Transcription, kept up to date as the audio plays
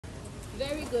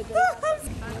Very good.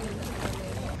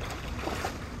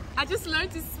 I just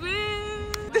learned to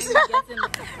swim.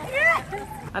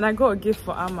 And I got a gift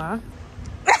for Amma.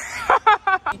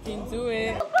 You can do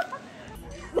it.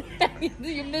 You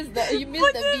missed the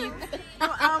beat.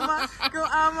 Go Amma. Go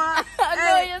Amma.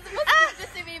 No, you're supposed to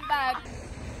just see me back.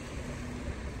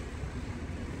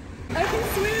 I can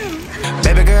swim.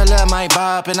 Baby girl love my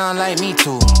bop and unlike me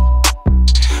too.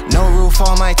 No roof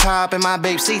on my top and my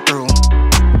babe see-through.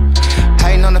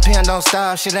 Hating on the pen, don't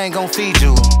stop, shit ain't gon' feed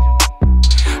you.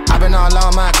 I've been all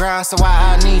on my grind, so why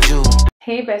I need you.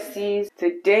 Hey besties,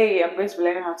 today I'm going to be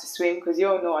learning how to swim because you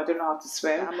all know I don't know how to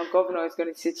swim. My governor is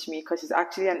going to teach me because she's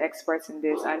actually an expert in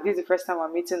this, and this is the first time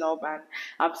I'm meeting up and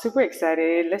I'm super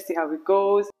excited. Let's see how it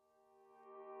goes.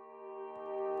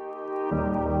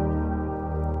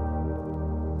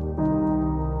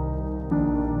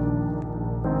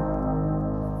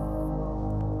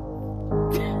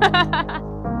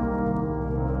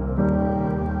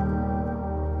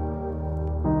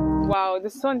 Wow, the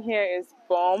sun here is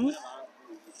bomb.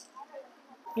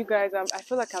 You guys, I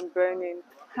feel like I'm burning.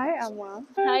 Hi, Amma.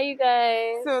 Hi, you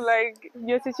guys. So, like,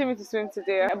 you're teaching me to swim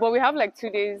today, but we have like 2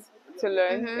 days to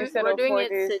learn instead of 4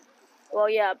 days. Well,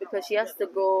 yeah, because she has to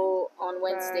go on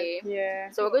Wednesday.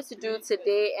 Yeah. So we're going to do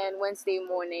today and Wednesday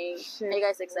morning. Shit. Are you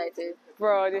guys excited?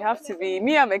 Bro, they have to be.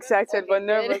 Me, I'm excited, but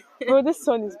nervous. Bro, this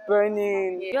sun is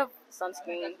burning. You have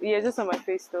sunscreen. Yeah, just on my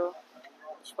face, though.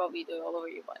 You should probably do it all over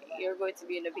your body. You're going to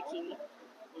be in a bikini.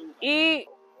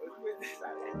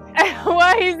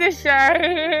 Why is this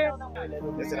shy? I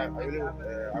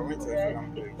went to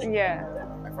Yeah.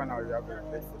 I found out you have a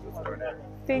great photo there.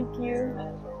 Thank you.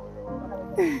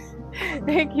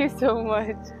 Thank you so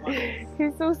much.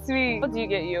 He's so sweet. How do you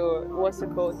get your, what's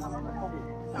it called?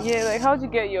 Yeah, like how do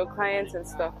you get your clients and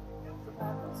stuff?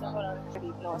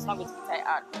 No, it's not going to be tight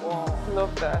at all.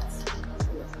 Love that.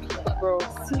 Bro,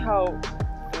 see how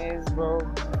it is, bro.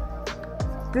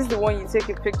 This is the one you take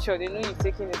a picture. They know you're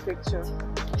taking a picture.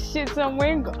 Shit, so I'm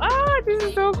wearing. This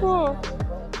is so cool.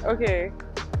 Okay.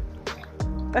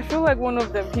 I feel like one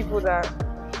of them people that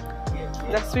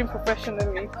swim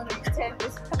professionally.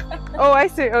 Oh, I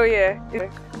see. Oh, yeah.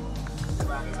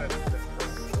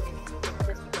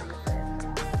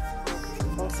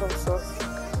 Awesome sauce.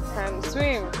 Time to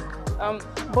swim.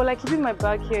 But like keeping my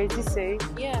bag here, is it safe?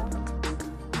 Yeah.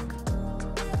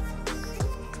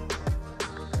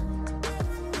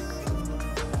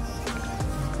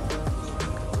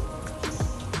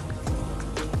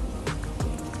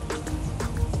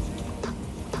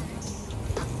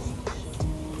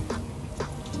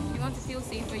 Feel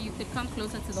safer, you could come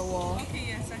closer to the wall. Okay,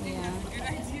 yes, I think that's a good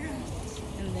idea.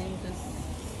 And then just...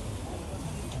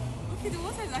 Okay, the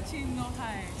water is actually not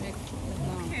high.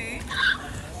 Okay.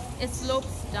 It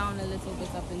slopes down a little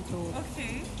bit up into...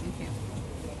 Okay. Okay.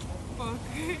 Fuck.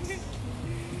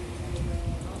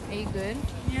 Are you good?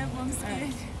 Yeah, but I'm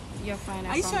scared. You're fine,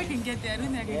 Are you sure I can get there? I don't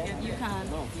think I can get there. You can.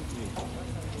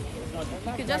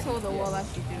 You could just hold the wall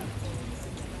as you do.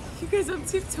 You guys, I'm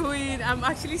tiptoeing. I'm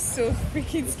actually so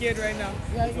freaking scared right now.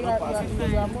 Yeah, you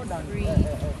are more than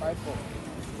 5'4".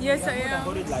 Yes, I am.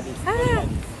 Hold it like this.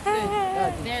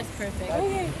 There's perfect.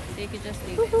 Okay. So you could just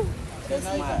leave it. Just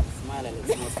smile a little.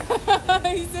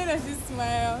 He said I should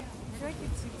smile. Should I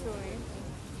keep tiptoeing?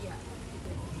 Yeah.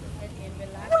 And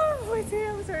relax. Wait,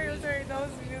 I'm sorry. That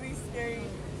was really scary.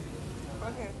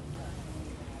 Okay.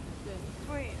 Good.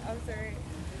 Wait, I'm sorry.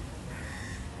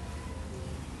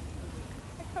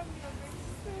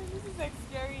 This is like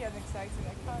scary and exciting. I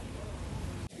can't.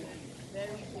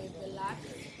 Very good. Relax.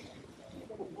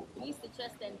 Release the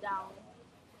chest and down.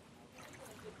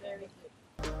 Very good.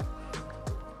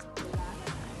 Relax.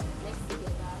 Legs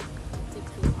together. Take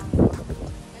two arms.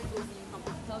 Let's go in. Come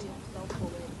propel yourself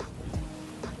forward.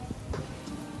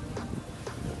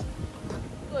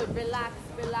 Good. Relax.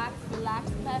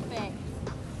 Perfect.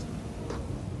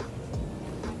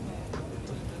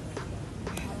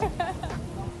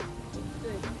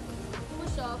 Good.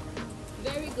 Push up.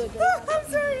 Very good. I'm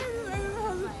sorry.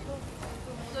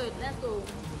 Good. Let's go.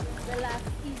 Relax.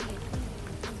 Easy.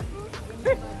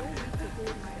 Remember, don't need to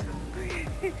hold my hand.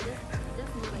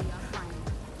 Just know that you're fine.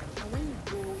 And when you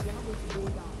go, you're not going to go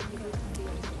down. You're going to stay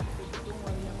on the side. Don't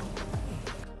worry.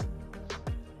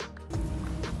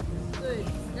 Good.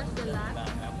 Just relax.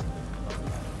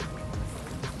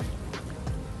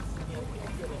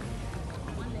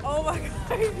 Oh my god.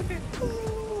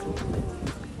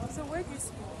 So where do you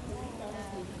school?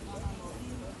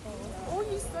 Oh,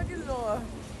 you study law.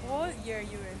 What year are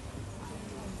you in?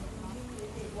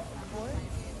 What?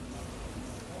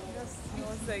 That's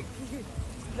like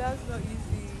that's not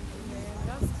easy. Man,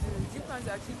 that's good. You can't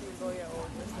actually be a lawyer or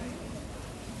just like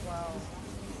wow.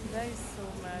 That is so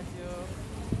mad, yo.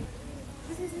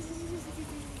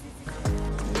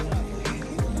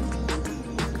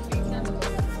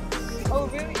 Oh,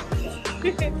 really?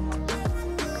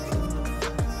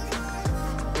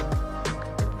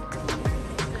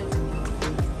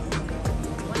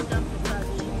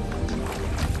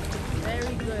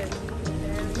 Very good.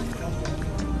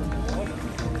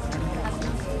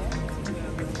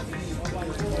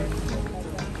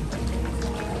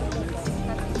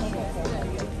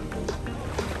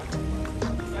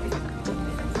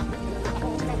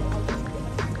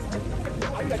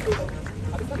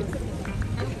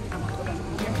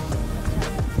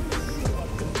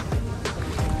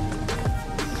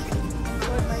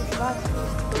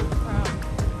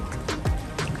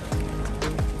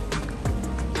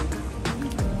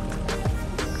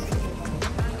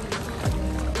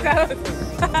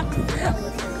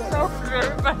 So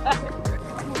very bad.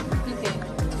 Okay.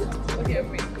 Okay,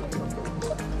 wait.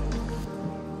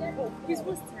 Oh, he's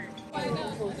supposed to.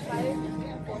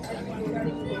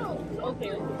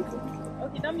 Okay.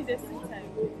 Okay, that means there's still time.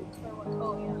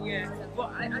 Oh yeah. Yeah. But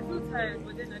I feel tired,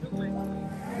 but then I don't mind.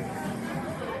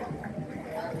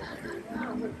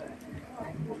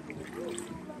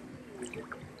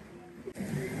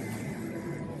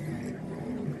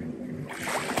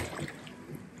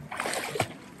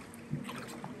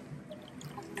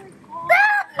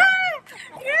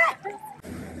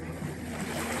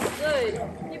 Good.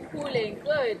 Keep cooling.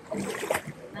 Good.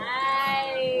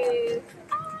 Nice.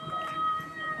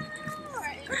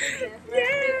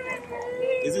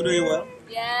 Is it doing well?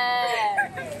 Yeah.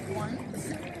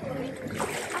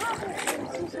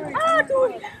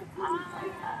 Dude.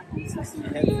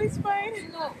 Heavy. It's fine.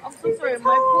 No, I'm so sorry.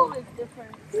 My pool is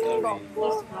different.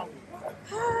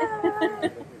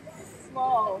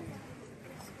 Small.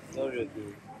 Sorry,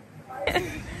 okay.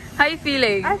 How you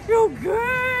feeling? I feel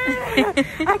good.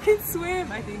 I can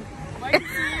swim, I think.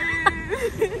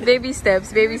 Baby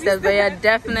steps, but you're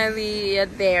definitely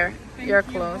there. You're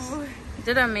close. You. You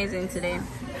did amazing today.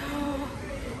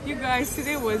 You guys,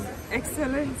 today was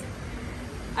excellent.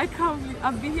 I can't believe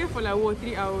I've been here for like what,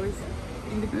 3 hours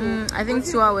in the pool. I think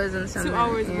 2 hours and something. 2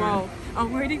 hours, yeah. wow.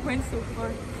 I'm already going so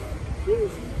far.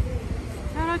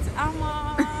 Shout out to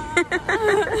Amma.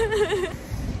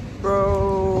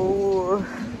 Bro.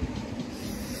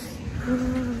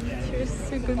 Cheers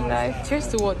to good life. Cheers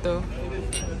to what though?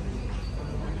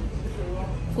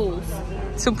 Pools.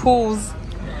 To pools.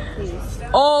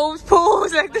 Oh,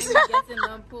 pools like this. Get in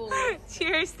the pool.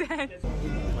 Cheers then.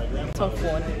 Tough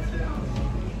one.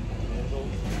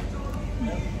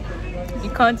 You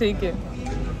can't take it.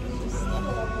 It's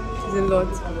a lot.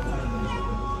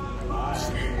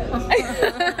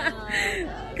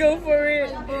 Go for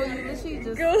it. Bro, you literally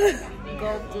just Go.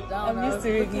 gulped it down. I'm used to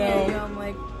it Looking at you, now. I'm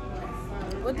like,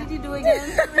 what did you do again?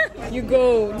 You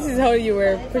go. This is how you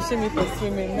were pushing me for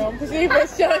swimming. Now I'm pushing you for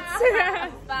shots.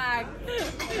 Back.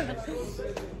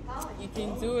 You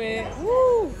can do it.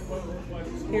 Woo.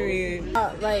 Period.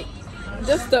 Like,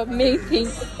 just the main thing.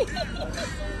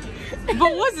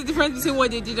 But what's the difference between what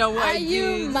they did and what I Are did?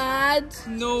 you mad?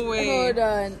 No way. Hold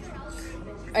on.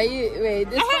 Are you wait?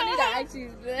 This funny that actually.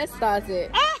 Let's start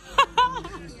it.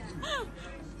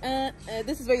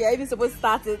 This is where you're even supposed to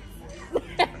start it.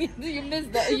 You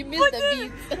missed the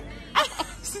beat.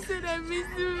 She said I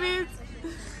missed the beat.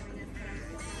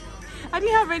 I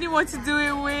didn't have anyone to do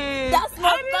it with. That's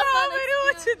not. I didn't have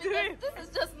anyone to do it. This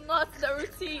is just not the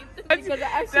routine. Because I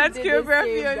actually That's did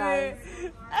choreography this on game,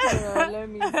 it. Hold on, let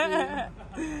me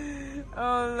see.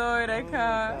 Oh Lord, I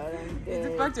can't. It's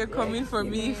the fact you're coming for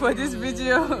me for this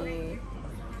video.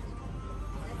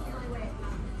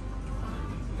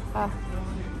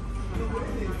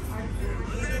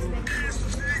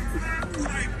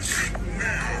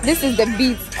 This is the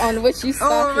beat on which you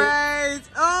started. Alright.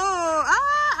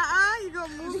 Oh, you got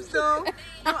moves though.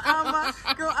 Go Amma.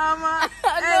 Go Amma.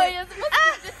 No, you're supposed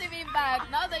to be dissing me back.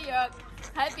 Now that you're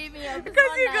hyping me up.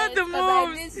 Because you got the I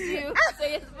moves. missed you. So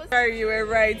you're supposed to. Sorry, you were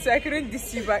right. So I couldn't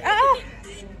diss you back.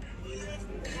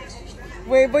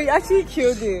 Wait, but you actually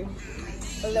killed it.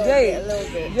 A little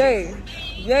bit. Yay.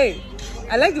 Yay.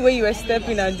 I like the way you were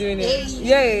stepping and doing it.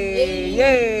 Yay.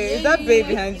 Yay. Is that babe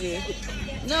behind you?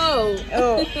 No.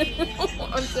 Oh.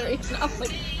 I'm sorry. No,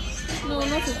 like, no,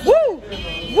 not to. Woo!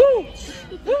 Woo!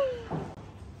 Woo!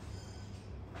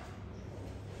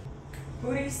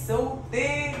 Booty's so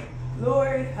thick.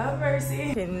 Lord have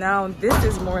mercy. Okay, now this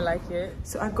is more like it.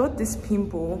 So I got this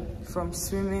pimple from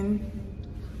swimming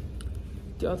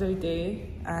the other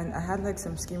day and I had like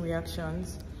some skin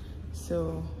reactions.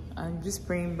 So I'm just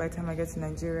praying by the time I get to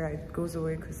Nigeria it goes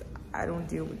away because I don't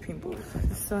deal with pimples.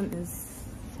 The sun is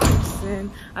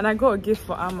amazing. And I got a gift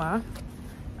for Amma.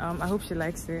 I hope she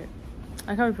likes it.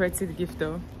 I can't wait to see the gift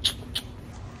though.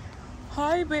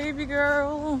 Hi baby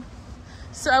girl.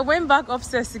 So I went back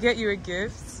upstairs to get you a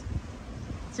gift.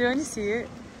 Do you want to see it?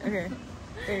 Okay.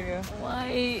 There you go.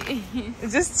 Why?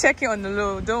 Just check it on the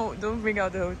low. Don't bring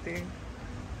out the whole thing.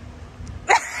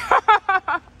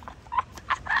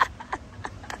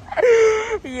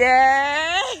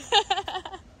 Yeah.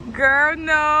 Girl,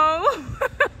 no.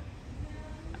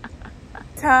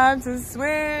 Time to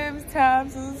swim,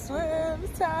 time to swim,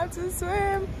 time to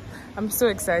swim. I'm so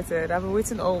excited. I've been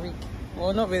waiting all week.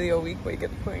 Well, not really all week, but you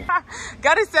get the point.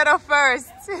 Gotta set up first.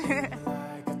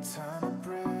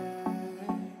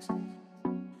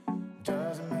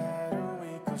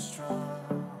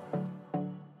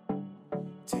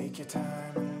 Take your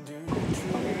time and do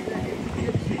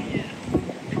your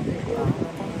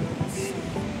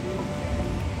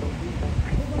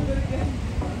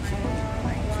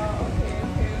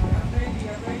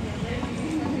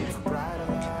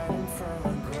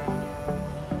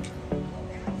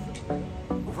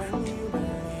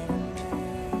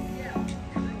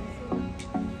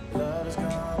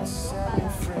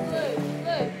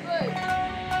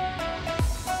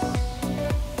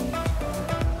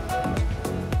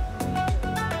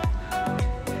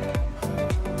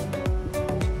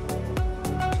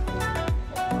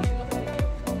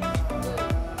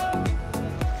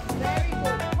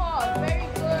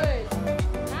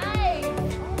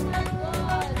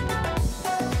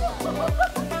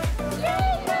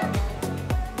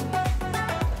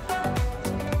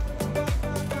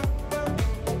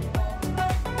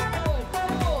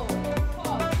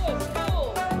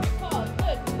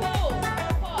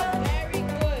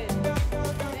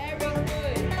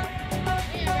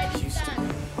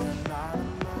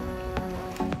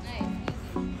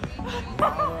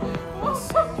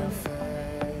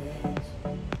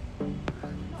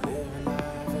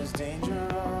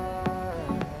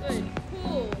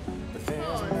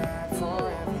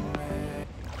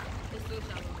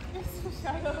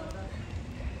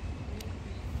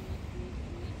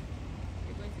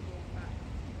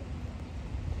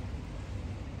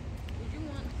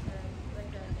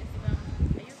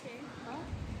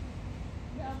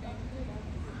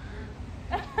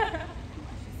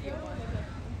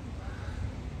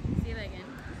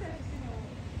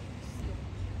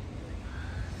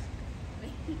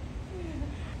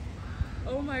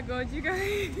Oh my god, you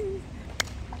guys.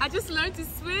 I just learned to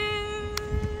swim.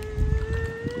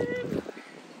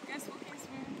 Guess who can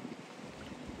swim?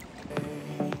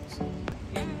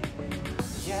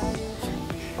 Yeah, you can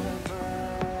be a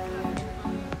bird.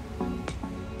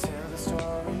 Tell the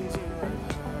stories you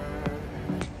have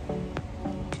heard.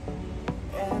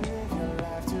 And live your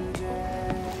life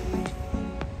today.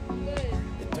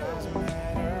 It doesn't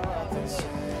matter what they say.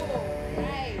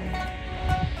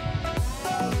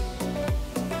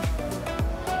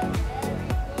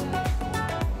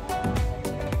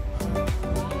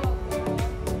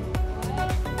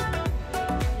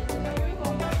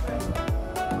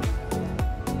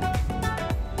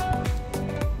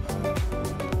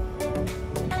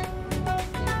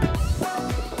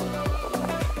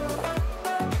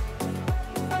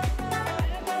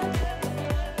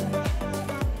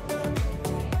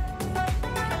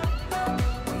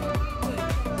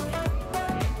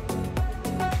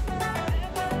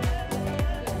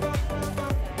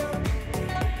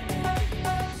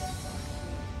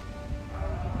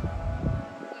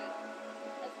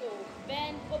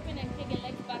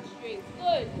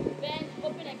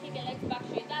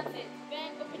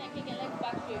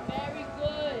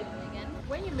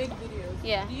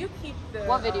 Yeah. Do you keep the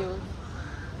What videos?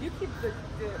 Do you keep the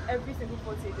every single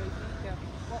footage or you delete them?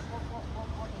 What?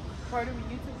 Pardon me,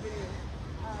 YouTube videos.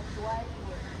 Do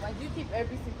Do you keep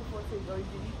every single footage or you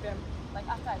delete them? like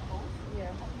after I post?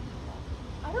 Yeah.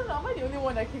 I don't know. Am I the only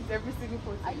one that keeps every single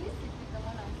footage? I used to keep the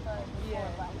one I started before,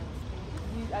 Yeah. but I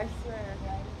used to. I swear.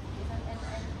 Yeah, and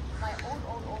my old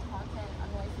content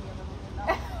annoys me a little bit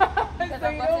now. Because So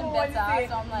I've you gotten don't want to better, say,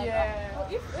 so I'm like, yeah.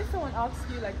 oh, If someone asks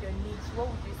you like your niche, what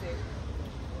would you say?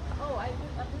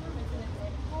 I've never mentioned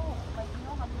it before. Like, you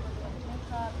know how people do like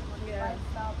makeup, people do Yeah.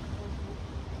 lifestyle, people do.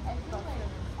 I feel like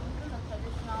within the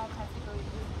traditional category,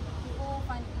 people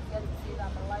find it easier to say that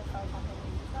I'm a lifestyle content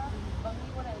creator. But me,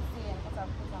 what I say and what I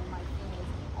put on my thing is,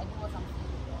 I do what I'm saying.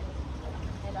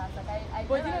 And that's like, I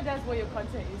But you know that's what your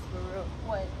content is for real.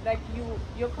 what? Like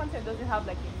your content doesn't have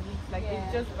like a niche, like Yeah. it's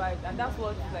just vibes, and that's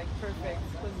what's like perfect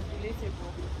because it's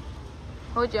relatable.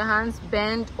 Hold your hands,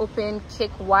 bend, open,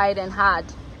 kick wide and hard.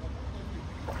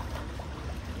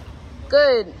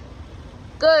 Good.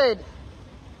 Good.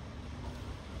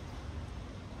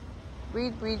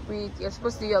 Breathe, breathe, breathe. You're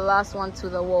supposed to do your last one to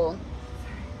the wall.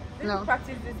 Let me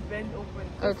practice this bend open.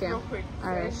 Just Okay. real quick.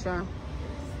 Alright, sure.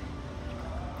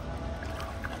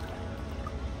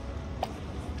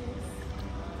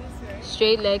 This way.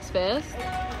 Straight legs first.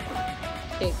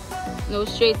 Okay. No,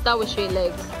 straight. Start with straight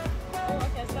legs. Oh,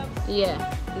 okay, stop.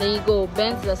 Yeah. Then you go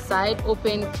bend to the side,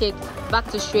 open, kick, back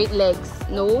to straight legs.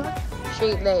 No,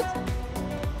 straight legs.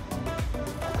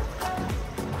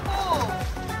 Pull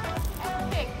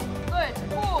and kick. Good.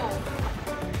 Pull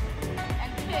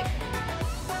and kick.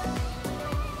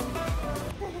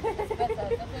 It's better.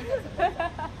 Definitely gets better.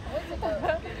 I will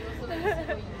take a video so that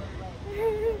you see what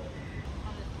you look like.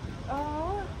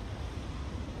 Oh.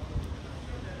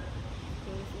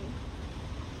 Can you see?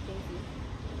 Can you see?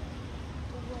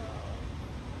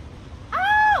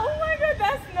 Ah! Oh my god,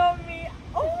 that's not me.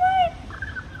 Oh my.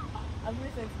 I'm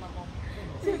listening to my mom.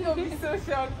 She's gonna be so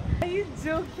shocked. Are you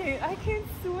joking? I can't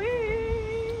swim.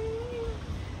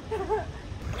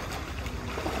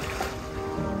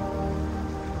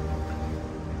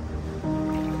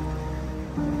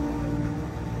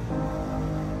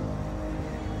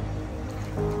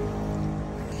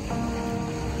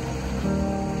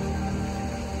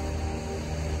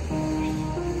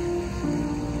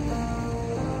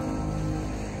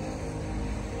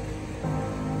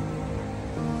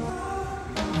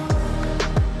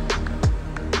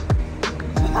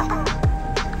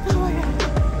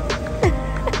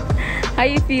 How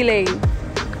you feeling?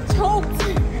 Choked,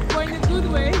 but in a good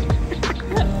way.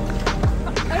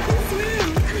 I can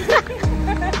swim.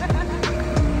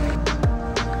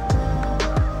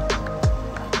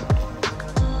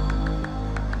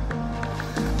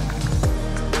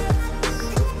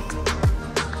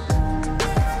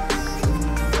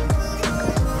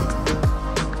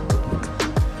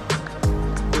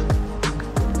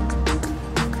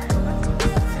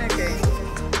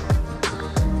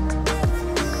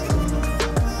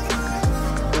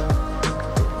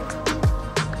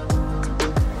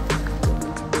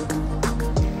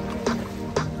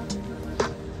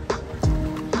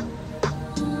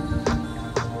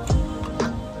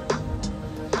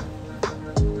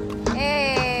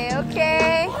 Hey,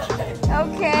 okay.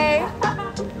 Okay.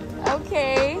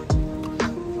 Okay.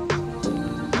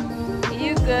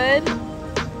 You good?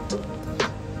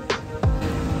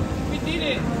 We did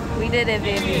it. We did it,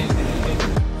 baby.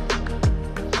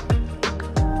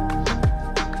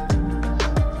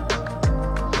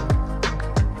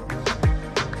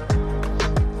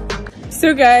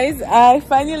 So guys, I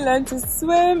finally learned to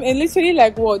swim in literally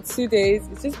like what, 2 days.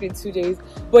 It's just been 2 days,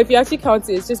 but if you actually count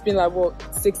it, it's just been like what,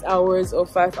 6 hours or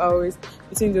 5 hours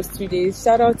between those 2 days.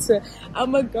 Shout out to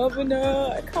I'm a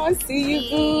governor. I can't see you,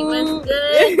 boo. What's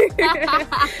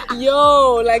good?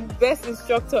 Yo, like best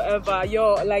instructor ever.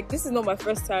 Yo, like this is not my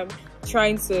first time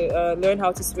trying to learn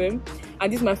how to swim,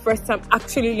 and this is my first time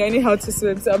actually learning how to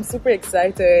swim, so I'm super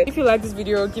excited. If you like this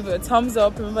video, give it a thumbs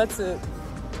up. Remember to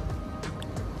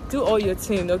do all your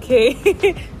thing, okay?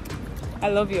 I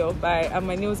love you all. Bye. And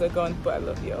my nails are gone, but I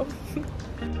love you all.